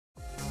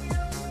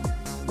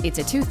It's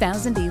a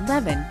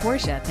 2011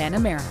 Porsche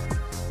Panamera.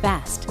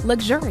 Fast,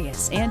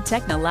 luxurious, and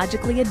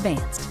technologically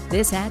advanced,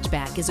 this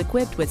hatchback is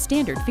equipped with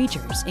standard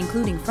features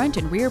including front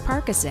and rear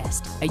park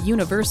assist, a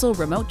universal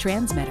remote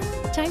transmitter,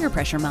 tire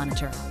pressure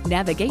monitor,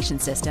 navigation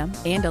system,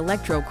 and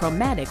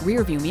electrochromatic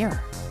rearview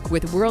mirror.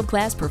 With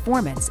world-class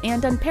performance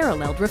and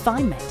unparalleled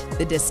refinement,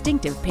 the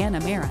distinctive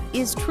Panamera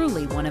is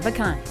truly one of a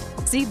kind.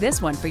 See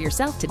this one for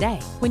yourself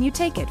today when you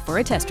take it for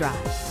a test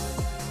drive.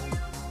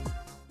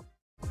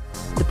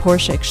 The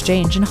Porsche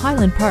Exchange in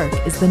Highland Park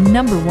is the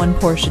 #1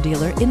 Porsche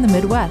dealer in the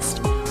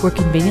Midwest. We're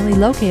conveniently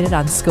located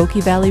on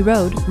Skokie Valley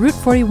Road, Route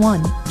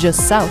 41,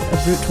 just south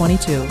of Route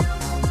 22.